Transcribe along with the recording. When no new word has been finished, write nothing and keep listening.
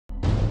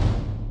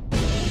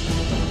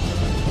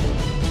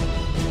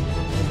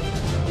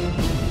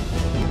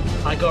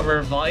I got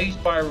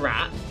revived by a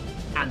rat,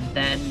 and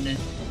then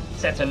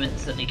Seto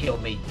instantly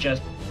killed me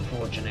just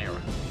before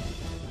Genera.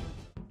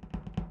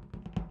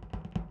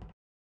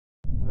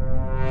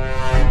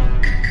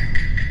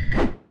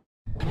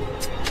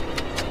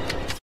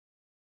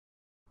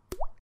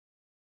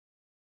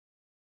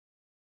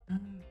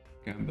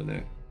 Can't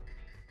believe.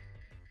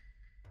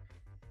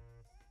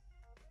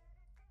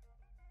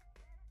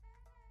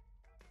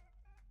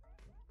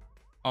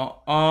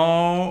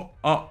 Oh.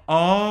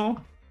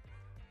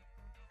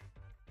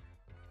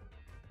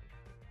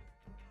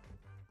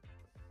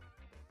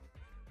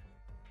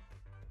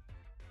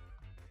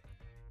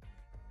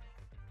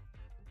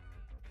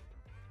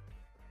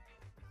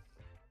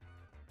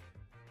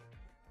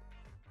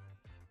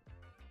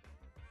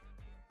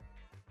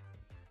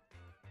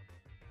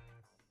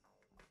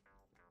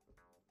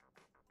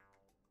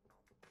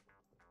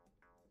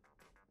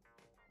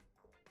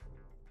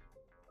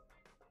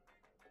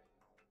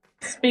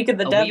 Speak of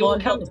the devil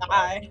and he'll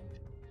die.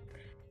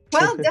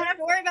 Well, don't have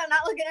to worry about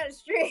not looking at a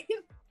stream.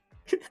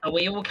 Are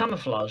we all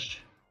camouflaged?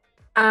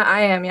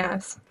 I am,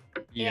 yes.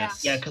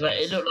 Yes. Yeah, because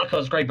it looked like I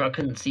was great, but I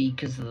couldn't see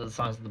because of the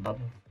size of the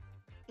bubble.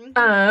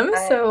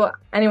 So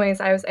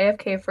anyways, I was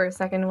AFK for a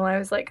second while I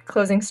was like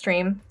closing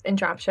stream in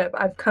dropship.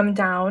 I've come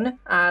down,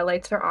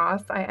 lights are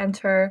off, I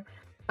enter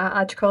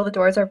electrical, the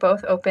doors are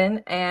both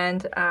open,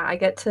 and I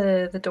get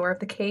to the door of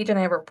the cage and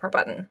I have a report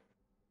button.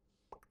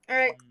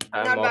 Alright,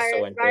 I'm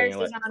also entering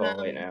electrical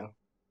right now.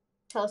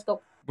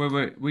 Telescope.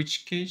 Wait,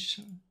 which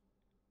cage?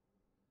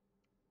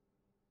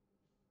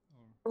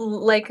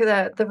 Like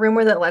the room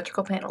where the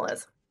electrical panel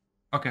is.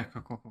 Okay,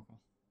 cool.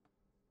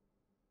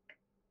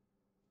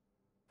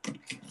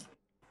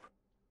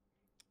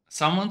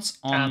 Someone's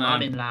on.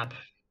 I'm in lab.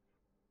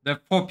 There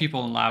are 4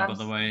 people in lab, by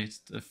the way. It's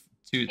the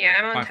 2. Yeah,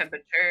 I'm on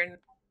temperature.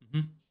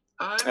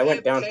 I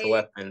went down to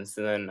weapons,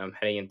 and then I'm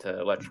heading into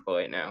electrical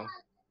right now.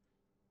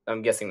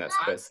 I'm guessing that's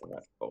Chris in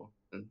electrical.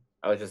 And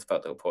I was just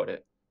about to report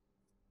it.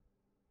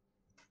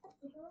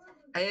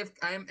 I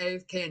am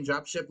AFK in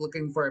dropship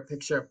looking for a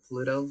picture of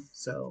Pluto,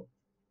 so...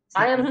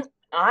 I'm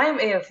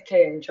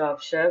AFK in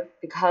dropship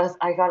because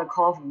I got a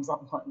call from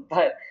someone,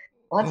 but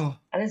what? Oh.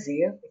 I didn't see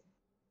you.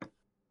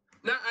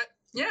 No,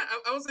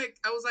 I was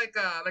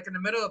like in the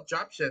middle of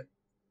dropship.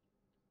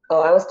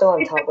 Oh, I was still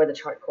on top where the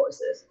chart course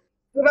is.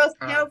 We're both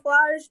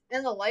camouflaged,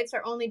 and the lights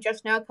are only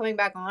just now coming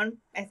back on,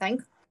 I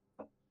think.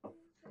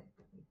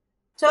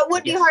 So it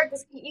would be hard to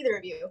see either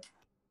of you.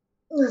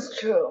 That's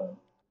true.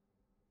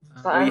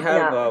 We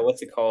have,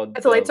 what's it called?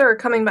 If the lights are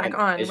coming back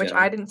on, which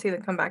I didn't see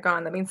them come back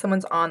on, that means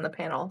someone's on the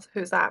panel.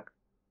 Who's that?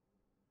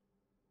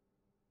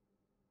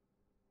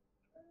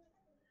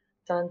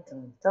 Dun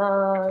dun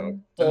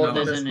dun. Or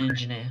there's an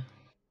engineer.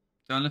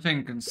 The only thing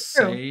I can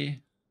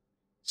say,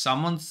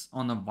 someone's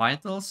on the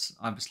vitals.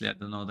 Obviously, I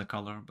don't know the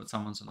color, but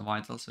someone's on the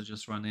vitals. I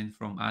just run in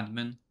from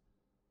admin.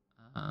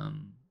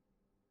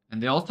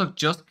 And they also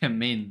just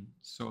came in,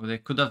 so they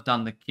could have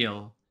done the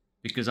kill.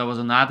 Because I was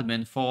an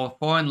admin for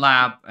in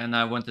lab, and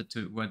I wanted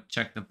to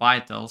check the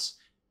vitals.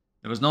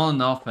 There was no one in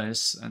the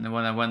office, and then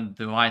when I went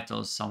to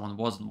vitals, someone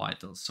wasn't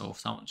vitals, so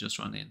someone just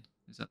ran in.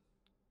 Is that?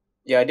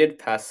 Yeah, I did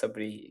pass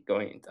somebody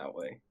going that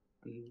way,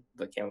 and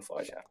the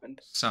camouflage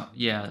happened. So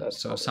yeah,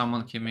 so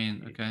someone came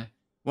in. Okay,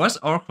 where's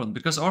Orkron?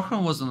 Because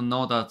Orkron was on the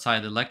node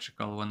outside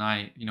electrical when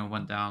I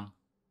went down.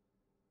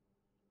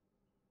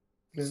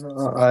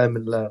 I'm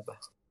in lab.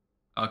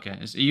 Okay,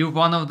 is you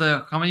one of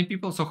the how many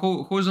people? So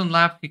who's on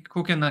lab?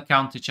 Who can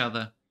count each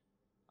other?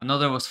 I know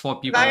there was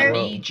 4 people.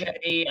 Me,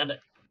 Jay, and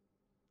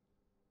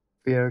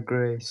We are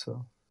gray,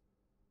 so.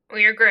 Well,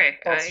 you're gray.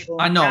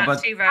 I know, but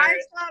see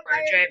Virus or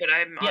Jay, but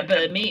I'm on. Yeah,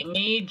 but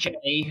me,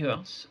 Jay, who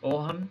else?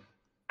 Orhan?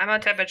 I'm on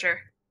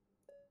temperature.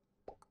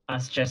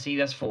 That's Jesse.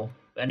 That's 4.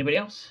 Anybody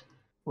else?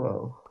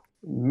 Well,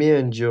 me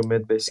and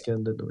Geomed basically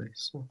scanned anyway,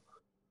 so.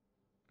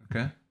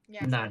 Okay.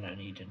 Yeah. No,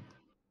 you didn't.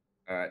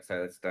 Alright,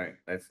 so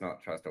let's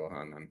not trust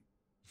Orhan then.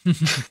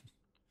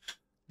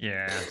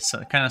 Yeah,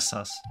 so kind of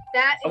sus.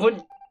 That I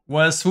wouldn't.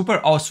 Well,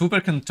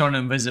 Swooper can turn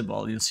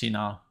invisible. You'll see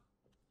now.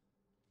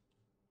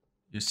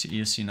 You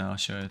see now. I'll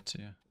show it to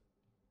you.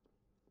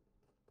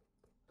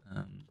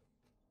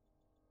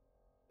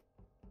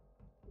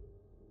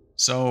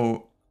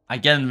 So I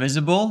get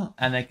invisible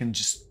and I can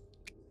just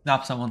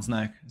snap someone's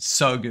neck. It's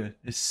so good.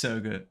 It's so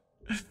good.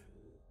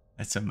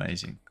 It's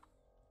amazing.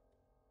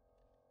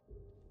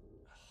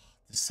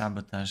 The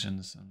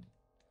sabotations and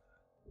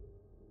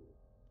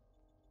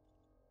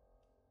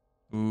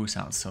ooh,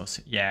 sounds so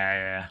sick.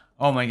 Yeah.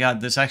 Oh my god,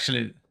 there's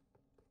actually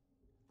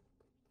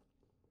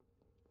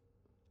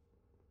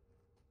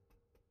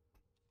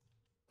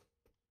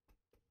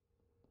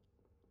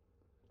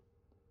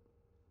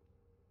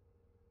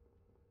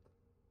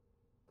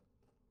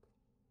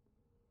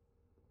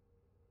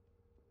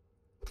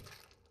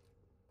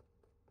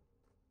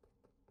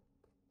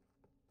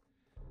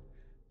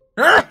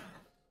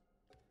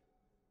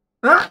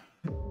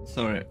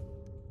sorry.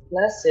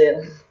 Bless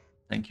you.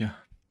 Thank you.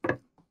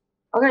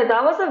 Okay,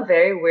 that was a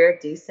very weird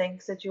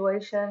desync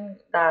situation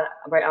that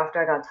right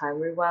after I got time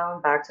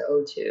rewound back to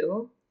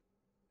O2.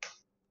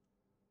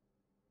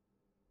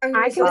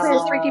 I can clear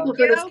 3 people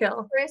for this Joe,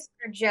 kill. Chris,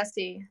 or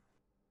Jesse.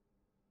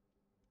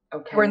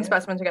 Okay. We're in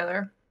specimen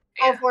together.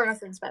 All 4 of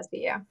us are in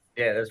specimen, yeah.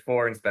 Yeah, there's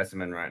 4 in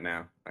specimen right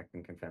now. I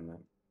can confirm that.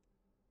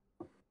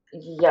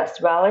 Yes,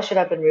 Rally should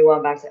have been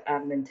rewound back to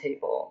admin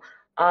table.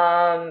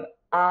 Okay,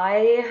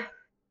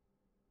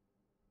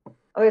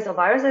 so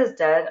Virus is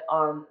dead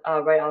on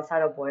right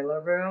outside of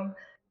boiler room.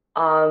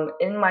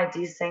 In my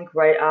desync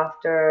right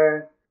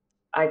after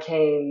I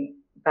came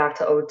back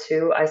to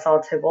O2, I saw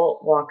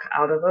Tybalt walk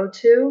out of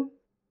O2,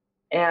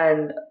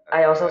 and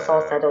I also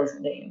saw Seto's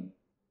name.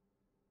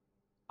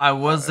 I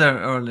was there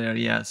earlier,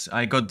 yes.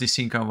 I got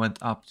desync and went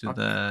up to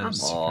the come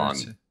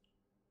security.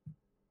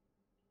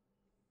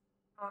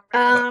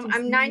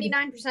 I'm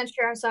 99%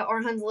 sure I saw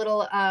Orhan's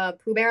little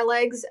Pooh Bear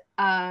legs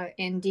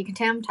in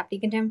decontam, top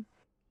decontam.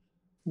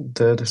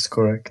 That is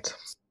correct.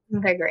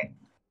 Okay, great.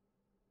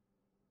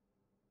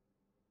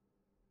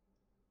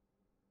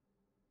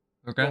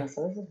 Okay. Yeah,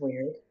 so this is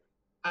weird.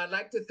 I'd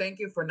like to thank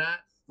you for not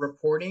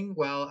reporting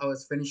while I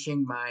was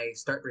finishing my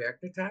start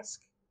reactor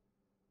task.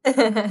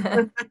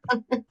 Okay.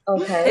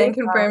 And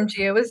confirm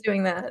Gio was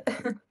doing that.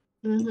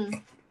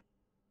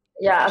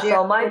 Yeah,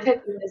 so my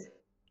pick is,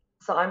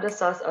 so I'm just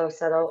sus of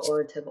Seto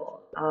or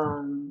Tybalt.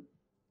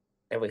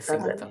 Every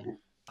single time.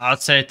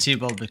 I'd say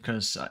Tybalt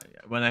because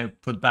when I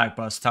put back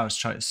by Star's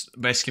choice,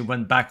 basically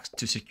went back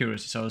to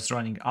security, so I was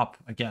running up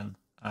again.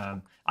 I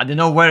didn't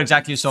know where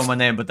exactly you saw my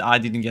name, but I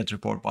didn't get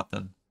report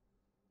button.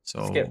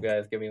 So Skip,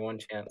 guys. Give me one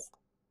chance.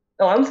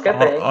 Oh, I'm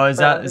skipping. Oh, is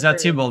that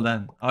Tybalt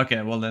then? Okay,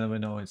 well then we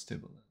know it's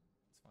Tybalt.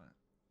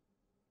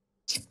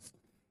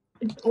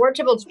 Or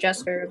Tybalt's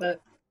Jester,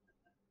 but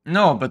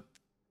No, but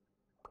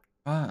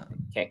what?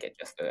 Can't get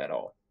Jester at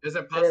all. There's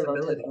a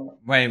possibility.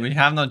 Wait, we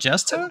have no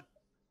Jester?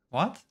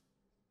 What?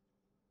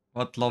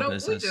 What lob No,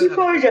 is we this? do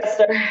have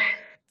Jester.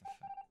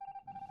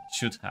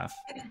 Should have.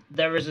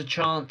 There is a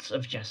chance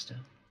of Jester.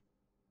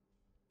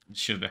 It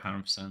should be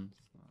 100%.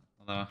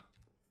 Although...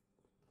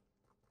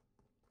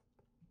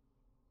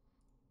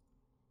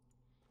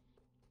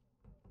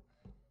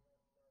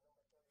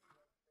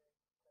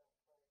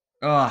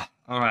 Oh,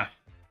 alright.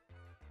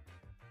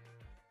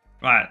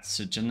 Right,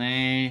 so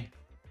Janae...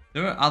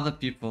 There were other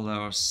people that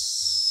were...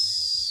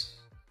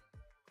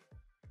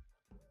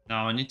 No,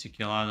 I need to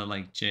kill either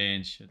like Jay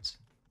and shit.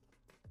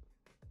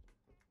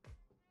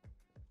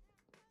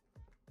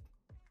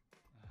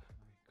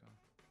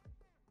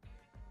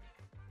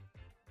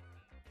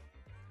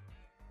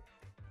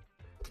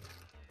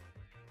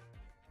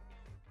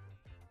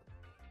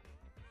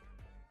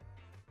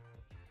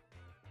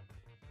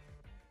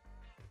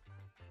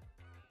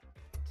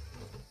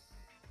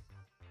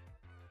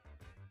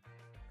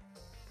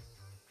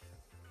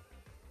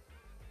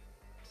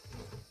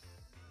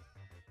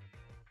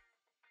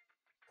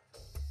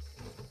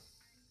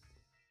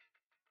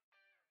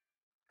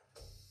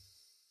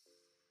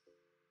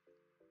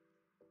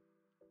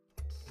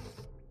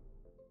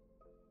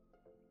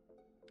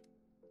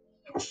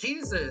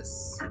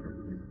 Jesus.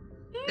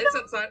 It's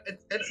outside.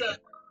 It's a.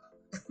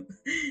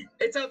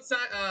 It's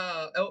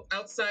outside.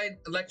 Outside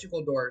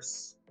electrical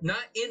doors.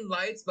 Not in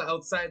lights, but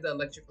outside the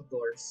electrical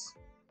doors.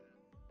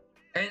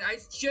 And I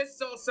just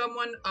saw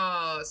someone.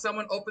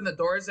 Someone open the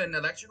doors in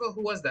electrical.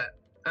 Who was that?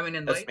 I mean,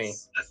 in That's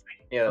lights. me.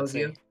 Yeah, that's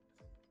me. You.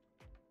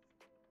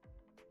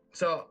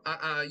 So,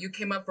 you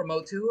came up from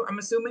O2. I'm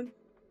assuming.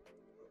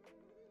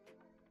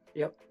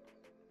 Yep.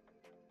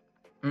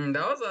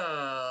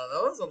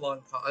 That was a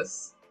long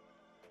pause.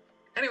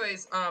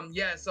 Anyways,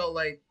 yeah, so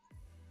like,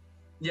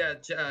 yeah,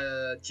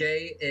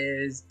 Jay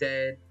is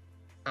dead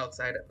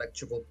outside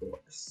electrical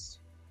doors.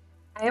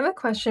 I have a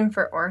question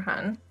for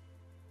Orhan.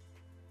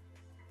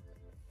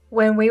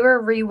 When we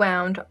were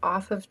rewound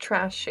off of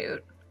Trash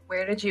Chute,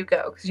 where did you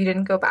go? Because you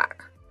didn't go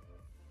back.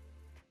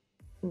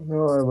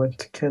 No, I went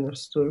to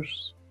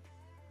canisters.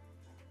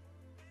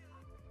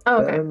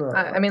 Oh, okay. Then,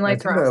 I mean,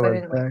 lights think were off, so I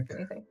went didn't like back.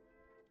 anything.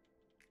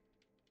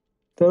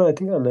 Then I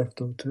think I left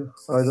them too.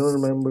 I don't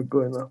remember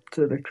going up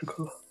to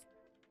electrical.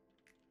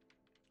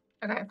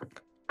 Okay.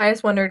 I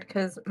just wondered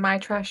because my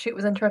Trash Chute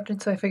was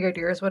interrupted, so I figured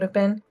yours would have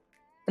been.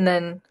 And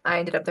then I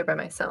ended up there by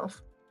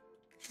myself.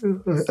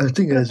 I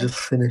think I just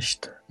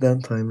finished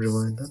downtime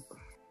reminder.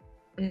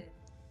 And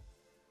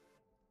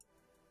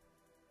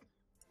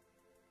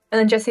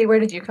then Jesse, where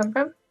did you come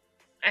from?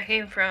 I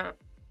came from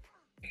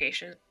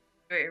vacation.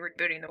 We're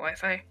rebooting the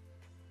Wi-Fi.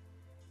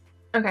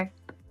 Okay.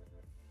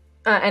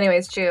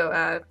 Anyways,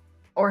 Gio,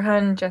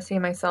 Orhan, Jesse,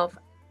 and myself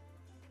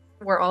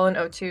were all in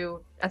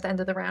O2 at the end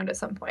of the round at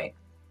some point.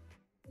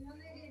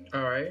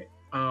 All right.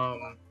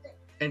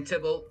 And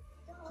Tybalt,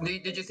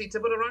 did you see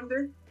Tybalt around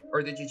there,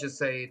 or did you just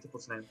say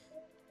Tybalt's name?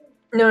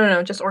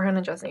 No, just Orhan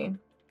and Jesse.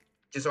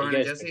 Just Orhan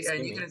and Jesse,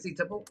 and you didn't see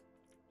Tybalt?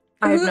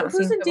 I have not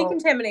Who's seen in Tybalt.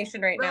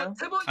 decontamination right now?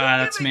 Tybalt,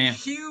 That's you're giving me.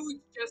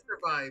 huge Jester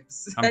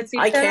vibes. That's you,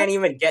 I Seto? can't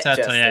even get Seto,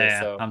 Jester, yeah.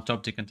 so... I'm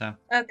top decontam.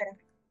 Okay.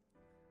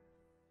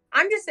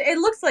 It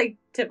looks like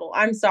Tybalt.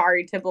 I'm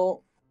sorry,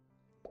 Tybalt.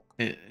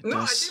 No,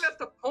 I think that's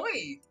the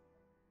point.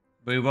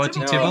 We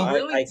voting No, Tybalt? I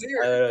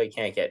literally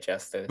can't get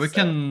Jester. We so.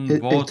 can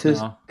vote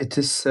now. It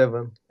is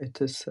 7. It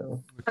is 7. I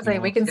was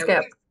like, we can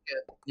skip.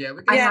 Yeah,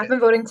 we I can. have been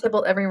voting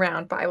Tybalt every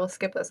round, but I will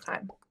skip this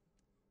time.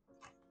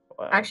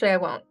 Wow. Actually, I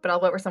won't, but I'll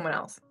vote for someone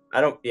else.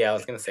 I don't. Yeah, I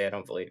was gonna say I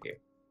don't believe you.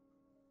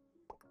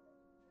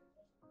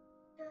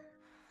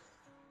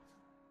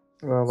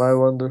 Well, I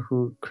wonder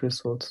who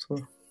Chris votes for.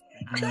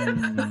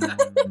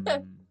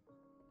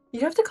 You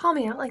don't have to call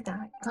me out like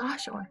that.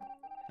 Gosh, or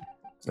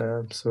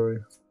I'm sorry.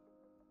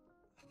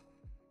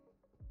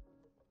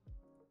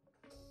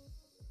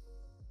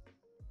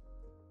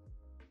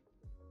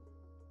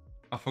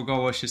 I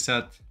forgot what she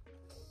said.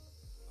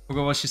 I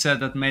forgot what she said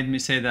that made me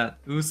say that.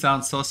 Ooh,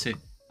 sounds saucy.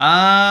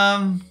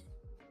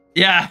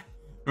 Yeah,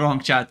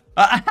 wrong chat.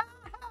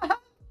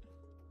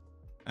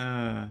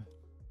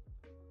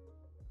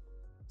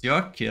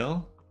 Your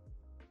kill?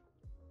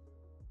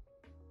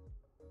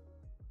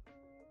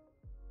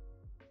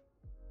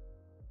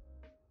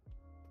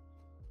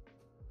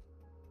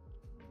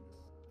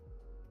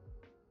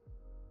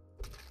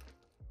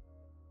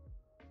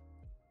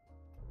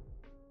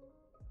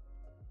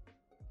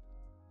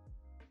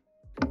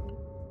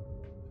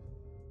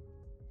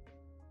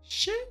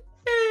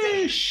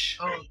 Sheesh.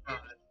 Oh god.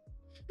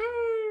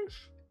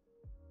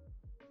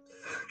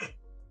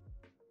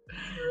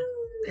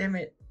 Damn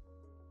it.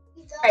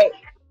 Right.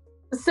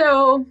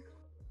 So,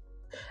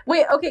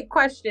 wait. Okay.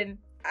 Question.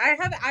 I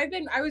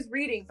was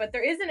reading, but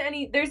there isn't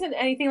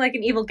anything like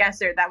an evil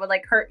guesser that would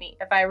like hurt me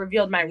if I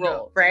revealed my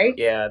role, right?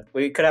 Yeah,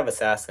 we could have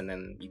assassin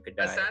and you could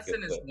die.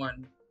 Assassin is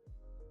one.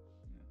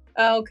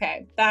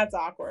 Okay, that's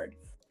awkward.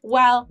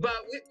 Well, but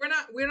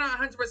we're not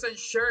 100%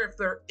 sure if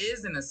there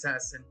is an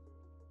assassin.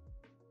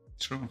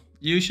 True.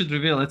 You should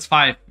reveal. It's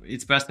 5.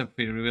 It's best if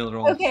we reveal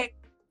role. Okay.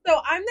 So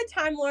I'm the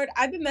Time Lord.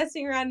 I've been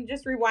messing around and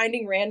just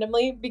rewinding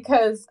randomly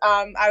because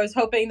I was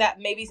hoping that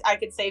maybe I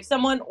could save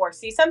someone or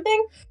see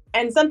something,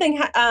 and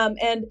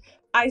and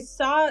I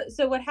saw.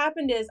 So what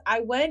happened is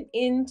I went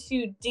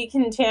into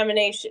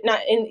decontamination,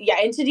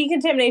 into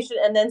decontamination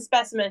and then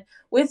specimen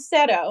with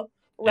Seto,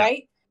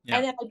 right? Yeah.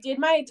 And then I did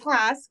my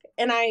task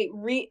and I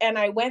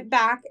went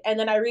back and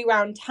then I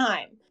rewound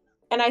time,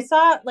 and I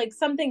saw like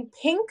something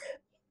pink.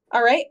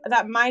 All right,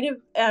 that might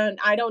have, and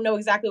I don't know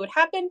exactly what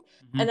happened.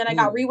 And then I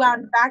got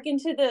rewound back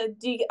into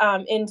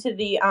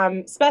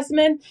the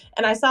specimen,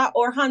 and I saw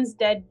Orhan's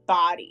dead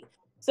body.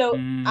 So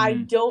I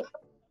don't know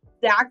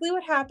exactly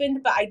what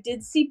happened, but I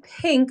did see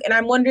pink, and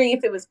I'm wondering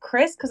if it was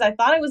Chris because I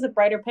thought it was a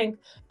brighter pink,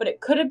 but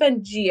it could have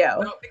been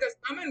Geo. No, because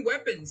I'm in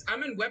weapons.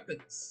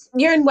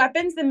 You're in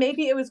weapons, then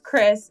maybe it was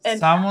Chris. And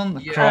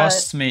someone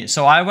crossed me,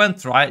 so I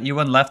went right. You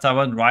went left. I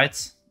went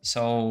right.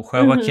 So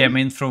whoever came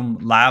in from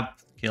lab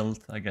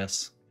killed, I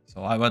guess.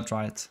 So I went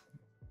right.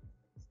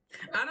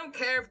 I don't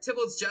care if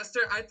Tybalt's Jester.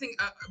 I think,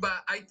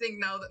 but I think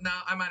now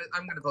I'm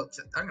gonna vote.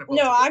 I'm gonna vote.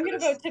 No, I'm gonna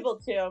vote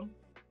Tybalt too.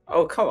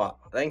 Oh come on,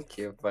 thank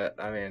you, but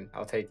I mean,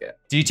 I'll take it.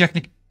 Do you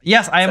technically?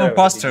 Yes, I am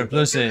imposter,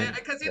 Lucy.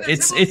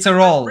 It's a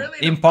role,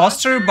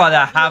 imposter, but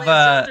I have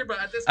a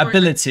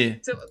ability.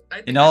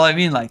 You know what I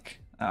mean? Like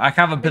I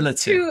have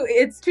ability.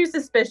 It's too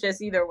suspicious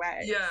either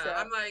way. Yeah, so.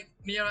 I'm like,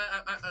 you know,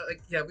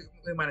 yeah,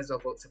 we might as well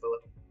vote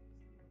Tybalt.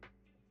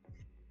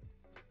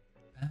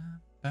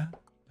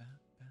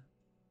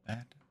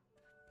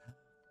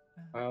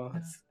 Well,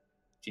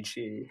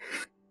 GG.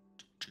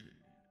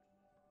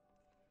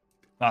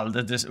 Well,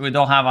 we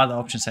don't have other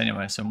options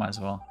anyway, so might as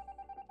well.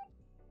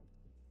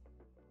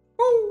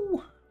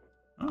 Woo!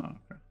 Oh,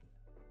 okay.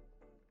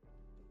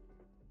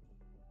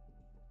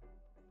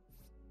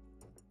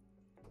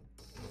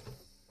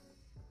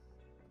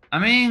 I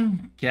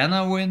mean, can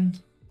I win?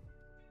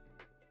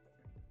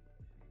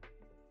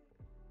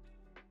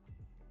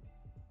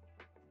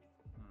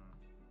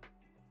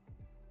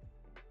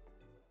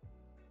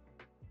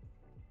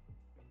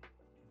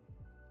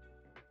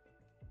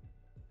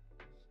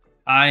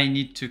 I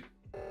need to.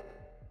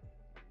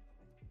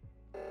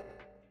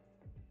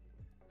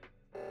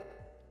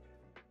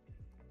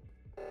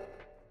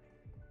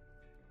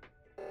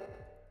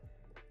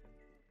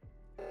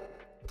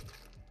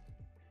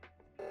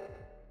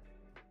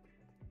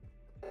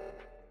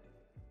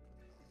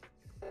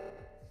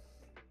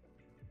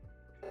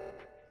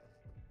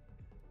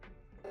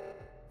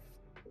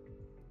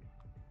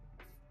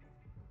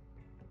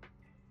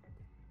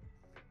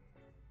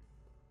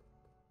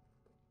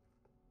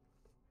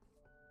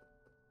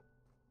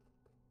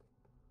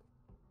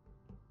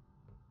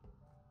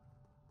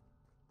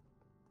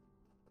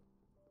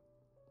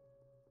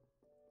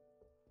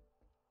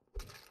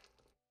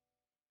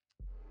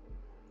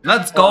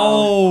 Let's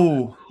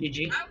go!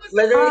 GG.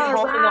 Literally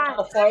holding on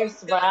the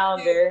first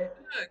round, dude.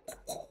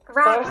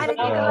 Rob, why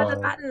didn't you go with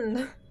the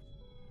button?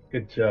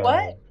 Good job.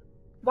 What?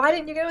 Why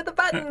didn't you go with the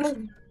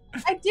button?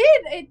 I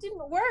did. It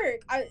didn't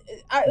work. Okay,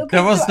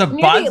 there was the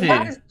body.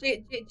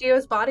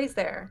 Geo's body's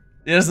there.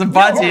 There's the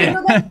body.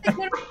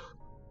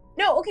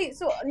 No, okay,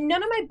 so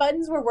none of my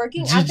buttons were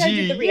working. After I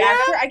did the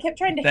reactor, I kept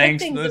trying to hit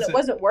things and it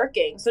wasn't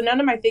working. So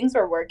none of my things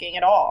were working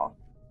at all.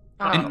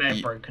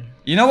 I'm broken.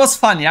 You know what's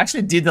funny? I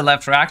actually did the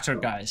left reactor,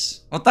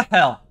 guys. What the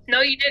hell?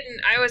 No, you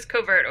didn't. I was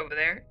covert over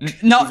there.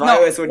 No,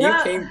 Virus, when you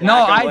came back, no,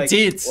 I'm I like,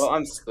 did. Well,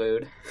 I'm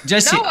screwed.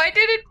 Jesse. No, I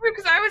did it too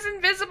because I was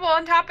invisible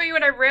on top of you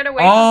and I ran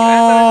away.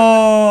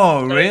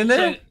 Oh, So- really?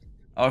 so-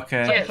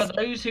 Okay. So for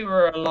those who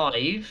are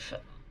alive,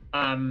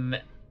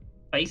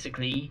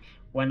 basically,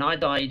 when I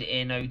died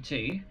in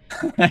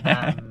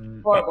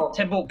O2, Horrible.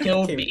 Temple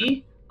killed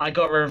me. I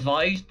got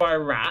revived by a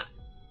rat,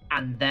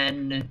 and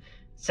then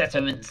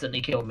Seto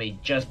instantly killed me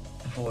just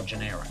before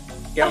Janera.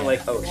 Yeah, I'm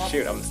like, oh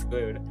shoot, I'm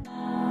screwed.